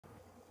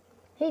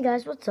Hey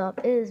guys, what's up?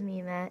 It is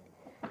me, Matt.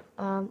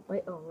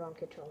 Wait, oh, wrong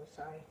controller,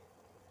 sorry.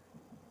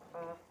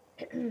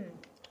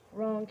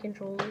 Wrong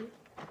controller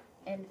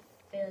and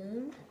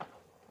film.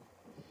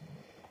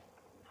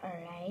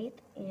 Alright,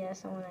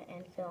 yes, I'm gonna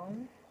end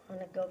film. I'm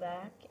gonna go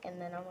back and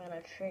then I'm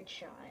gonna trick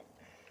shot.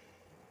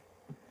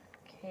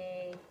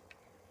 Okay,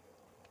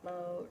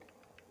 mode.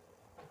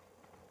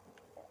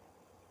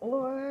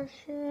 Or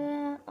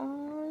shit, I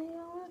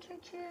wanna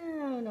trick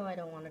shot. No, I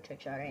don't want to trick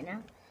shot right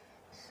now.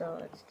 So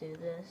let's do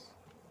this.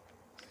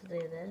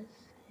 Let's do this.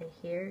 Go to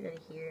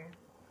here.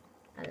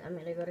 I'm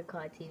gonna go to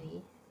COD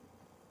TV.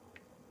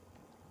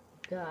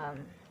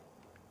 I'm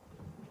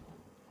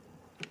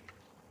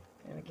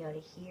gonna go to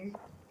here.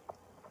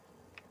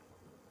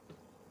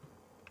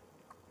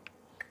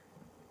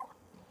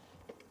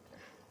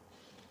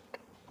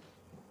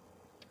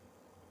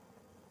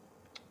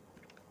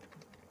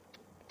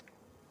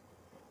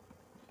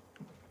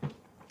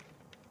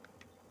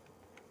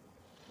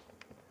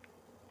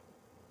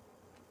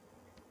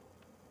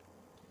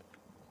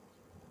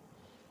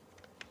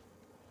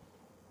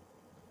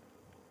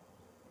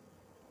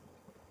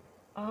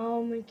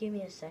 Give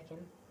me a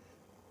second.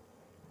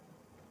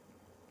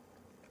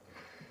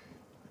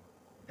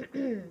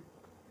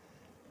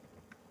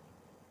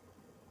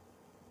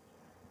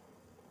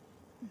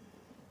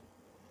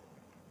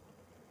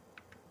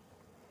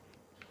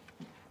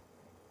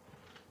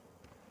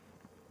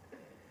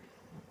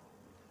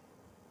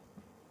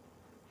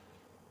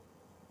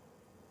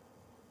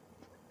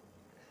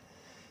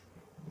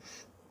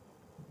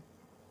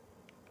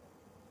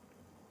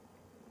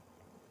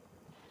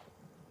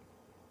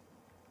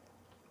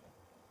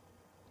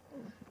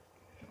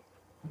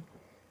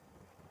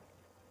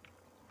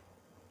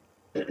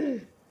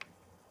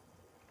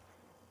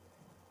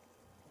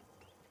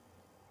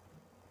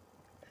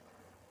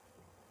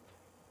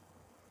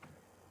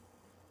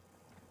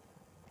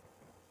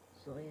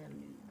 So yeah,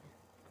 noob.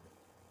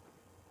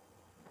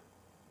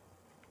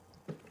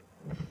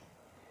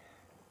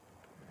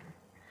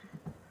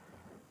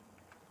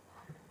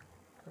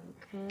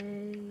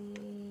 Okay.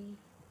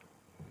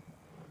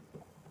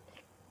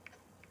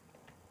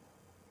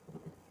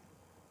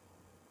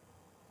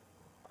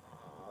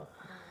 Oh,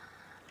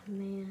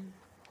 man.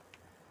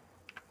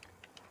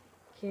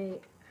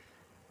 Okay.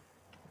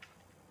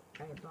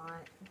 I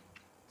bought.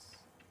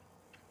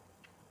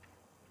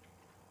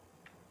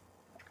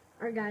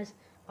 Alright guys,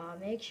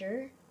 make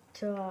sure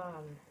to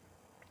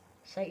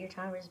set your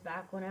timers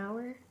back 1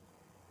 hour.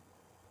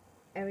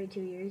 Every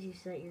 2 years you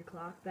set your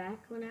clock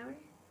back 1 hour.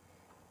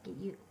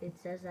 It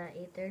says at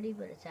 8:30,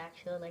 but it's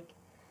actually like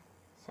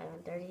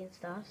 7:30 and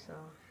stuff, so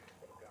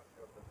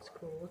it's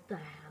cool. What the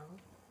hell?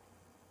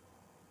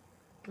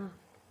 The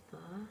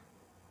fuck?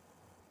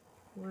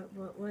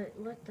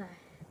 What the?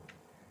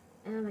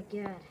 Oh my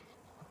god.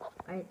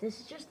 Alright, this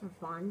is just for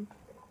fun.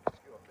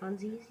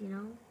 Funsies, you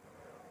know?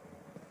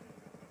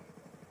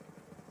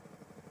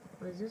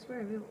 Was this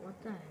where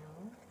what the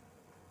hell?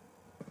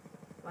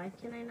 Why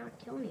can I not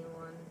kill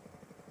anyone?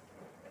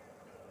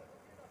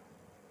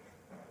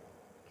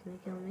 Can they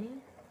kill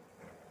me?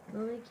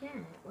 No, they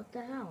can't. What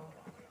the hell?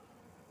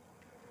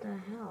 What the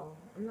hell?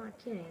 I'm not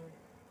kidding.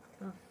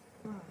 The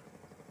fuck?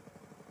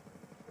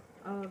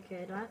 Oh,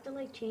 okay, do I have to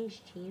like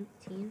change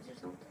teams or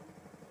something?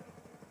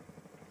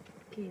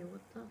 Okay,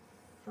 what the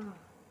fuck?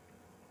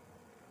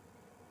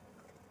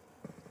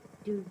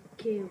 Dude,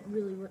 okay,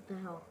 really, what the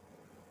hell?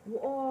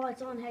 Oh,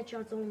 it's on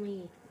headshots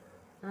only.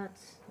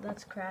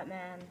 That's crap,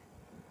 man.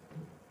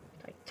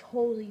 I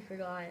totally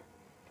forgot.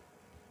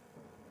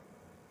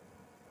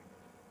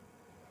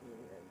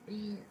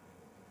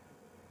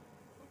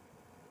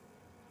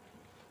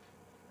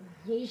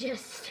 He's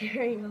just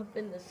staring up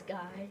in the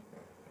sky.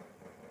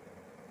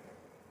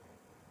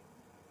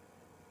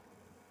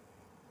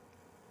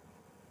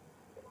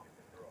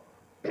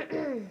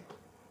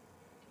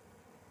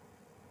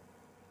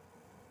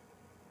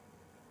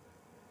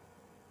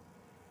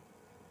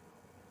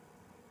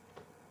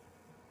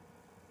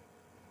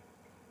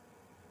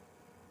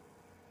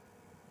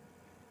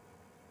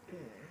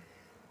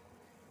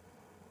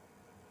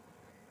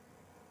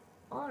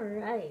 All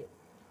right.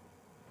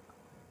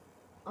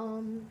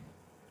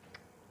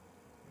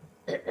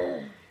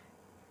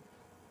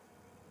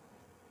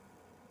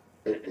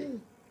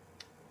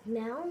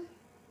 Now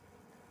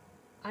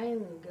I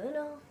am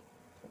gonna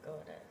go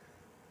to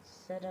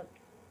set up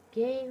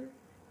game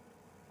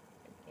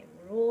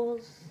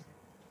rules.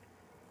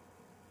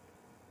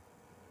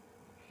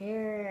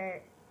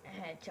 Here,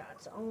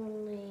 headshots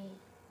only.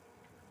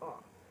 Oh,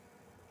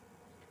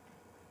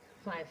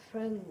 my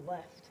friend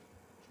left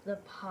the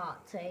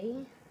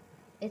party.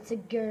 It's a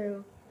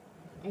girl,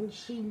 and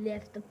she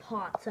left the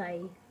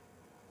party.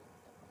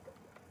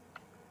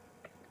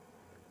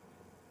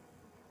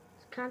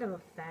 It's kind of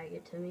a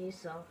faggot to me,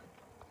 so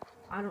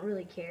I don't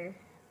really care.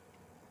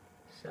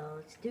 So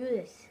let's do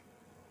this.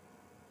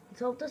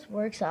 Let's hope this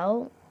works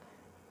out.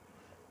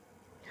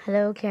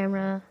 Hello,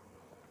 camera.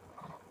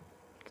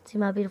 You can see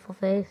my beautiful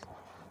face.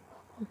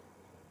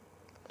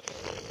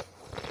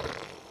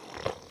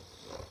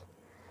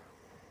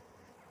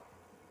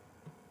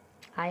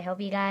 I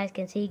hope you guys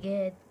can see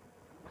good.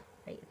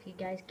 Like, if you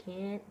guys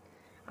can't,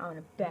 I want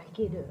to back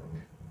it up.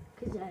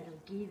 Because I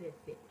don't give a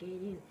fuck.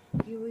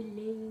 If you were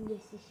laying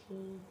this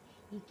shame,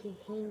 you can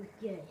hang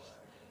with us.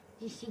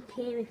 Just you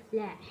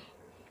camouflage.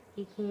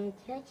 You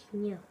can't touch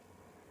me.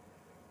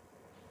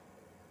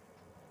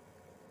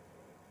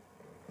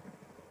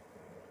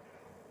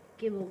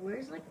 Okay, but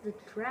where's like the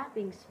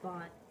trapping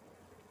spot?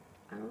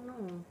 I don't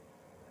know.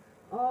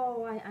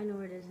 Oh, I know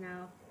where it is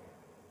now.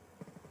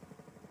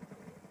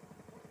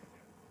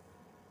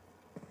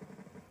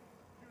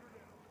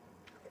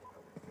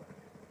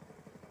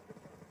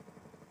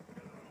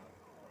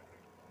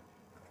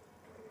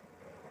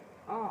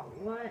 Oh,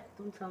 what?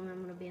 Don't tell me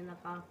I'm gonna be in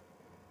that pile.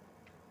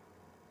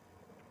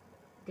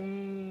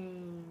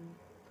 Dang.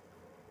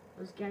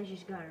 Those guys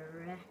just got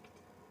wrecked.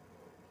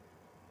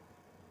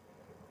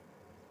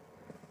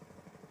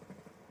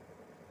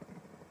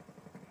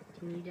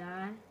 Can you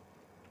die?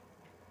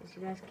 Yes,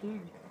 you guys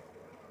can.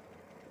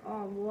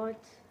 Oh,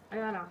 what?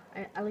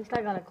 At least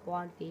I got a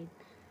quad feed.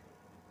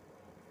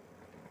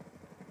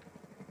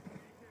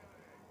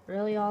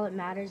 Really, all that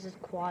matters is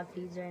quad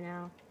feeds right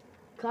now.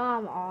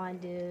 Come on,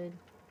 dude.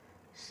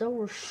 So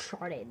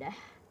retarded.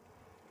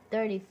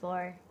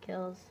 34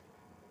 kills.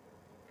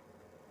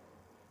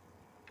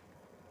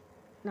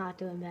 Not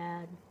doing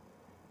bad.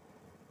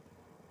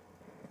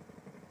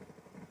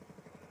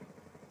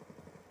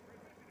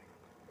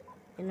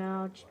 You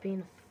know, just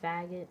being a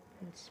faggot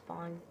and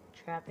spawn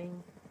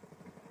trapping.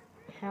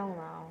 Hell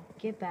no.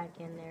 Get back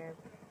in there,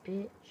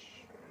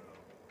 bitch.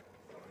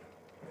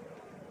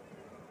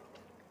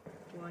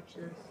 Watch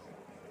this.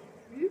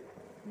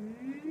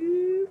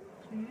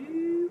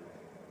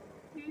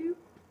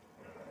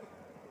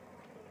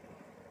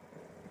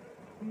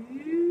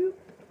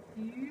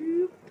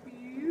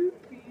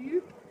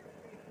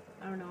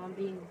 I don't know, I'm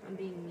being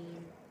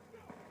mean.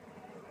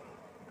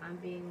 I'm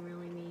being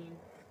really mean.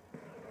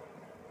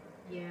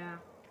 Yeah,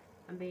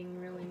 I'm being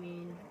really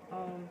mean.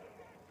 Oh,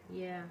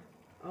 yeah.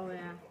 Oh,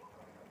 yeah.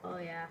 Oh,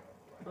 yeah.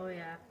 Oh,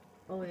 yeah.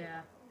 Oh,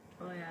 yeah.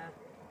 Oh, yeah.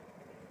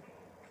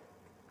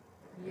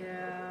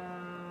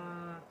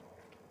 Yeah.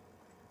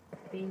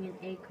 Being an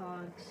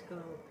ACOG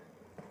scope.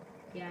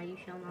 Yeah, you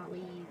shall not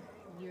leave.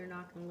 You're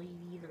not gonna leave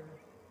either.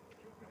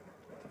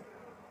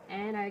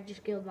 And I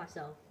just killed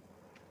myself.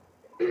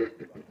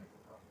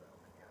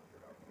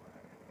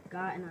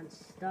 Got an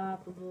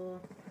unstoppable.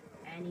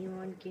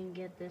 Anyone can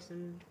get this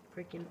in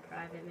freaking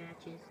private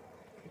matches.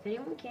 If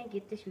anyone can't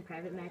get this in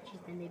private matches,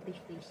 then they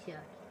basically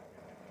suck.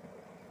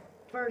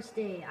 First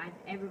day I've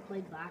ever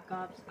played Black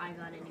Ops, I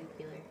got a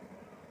nuclear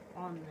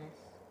on this.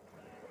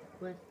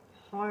 With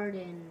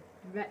hardened,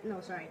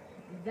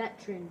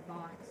 veteran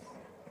bots.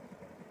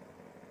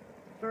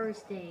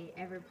 First day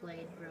ever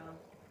played, bro.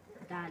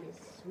 That is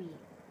sweet.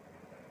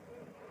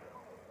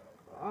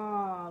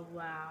 Oh,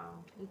 wow.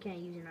 You can't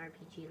use an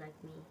RPG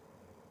like me.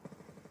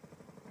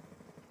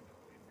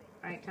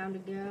 Alright, time to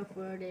go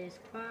for this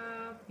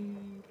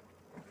coffee.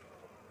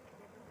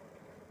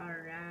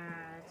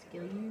 Alright, let's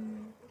kill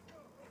you.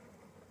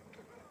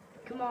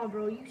 Come on,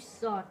 bro, you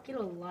suck. Get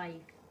a life.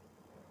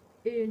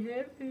 In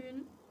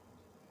heaven.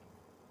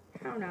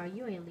 How now?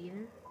 You ain't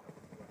leaving.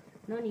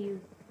 None of you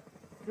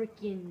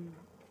freaking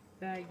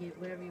faggot,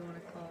 whatever you want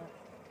to call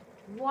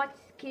it. What?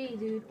 Okay,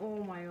 dude.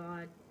 Oh my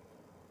god.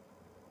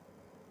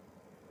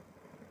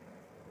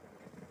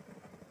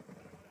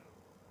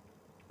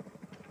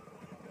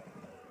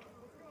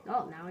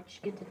 Oh, now I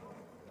just get to...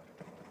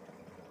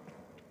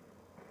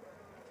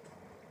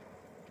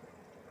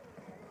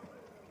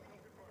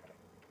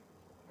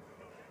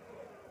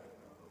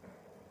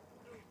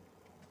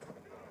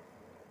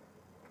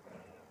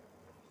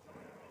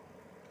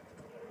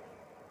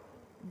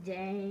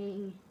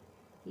 Dang.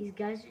 These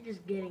guys are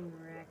just getting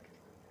wrecked.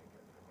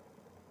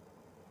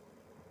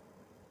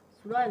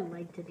 That's what I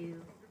like to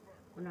do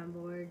when I'm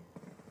bored.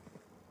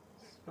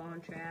 Spawn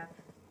trap.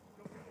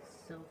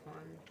 It's so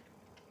fun.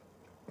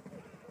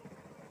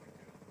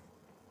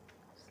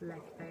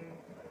 Select fire.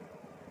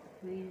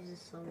 Who uses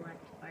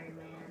select fire,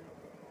 man?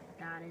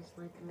 That is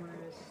like one of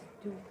the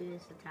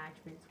stupidest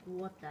attachments.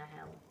 What the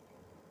hell?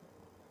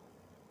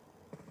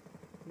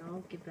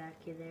 No, get back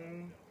in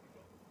there.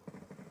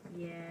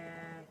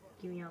 Yeah,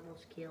 give me all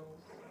those kills.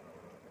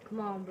 Come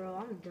on, bro,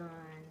 I'm done.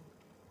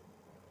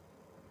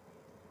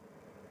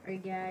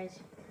 Alright, guys.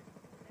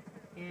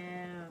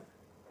 Yeah.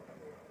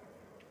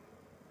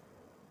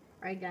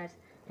 Alright, guys.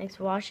 Thanks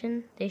for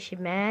watching. This is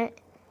Matt.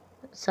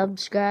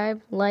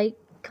 Subscribe, like,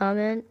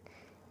 comment.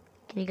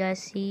 Can you guys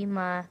see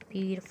my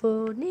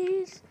beautiful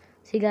knees?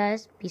 See you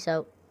guys. Peace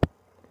out.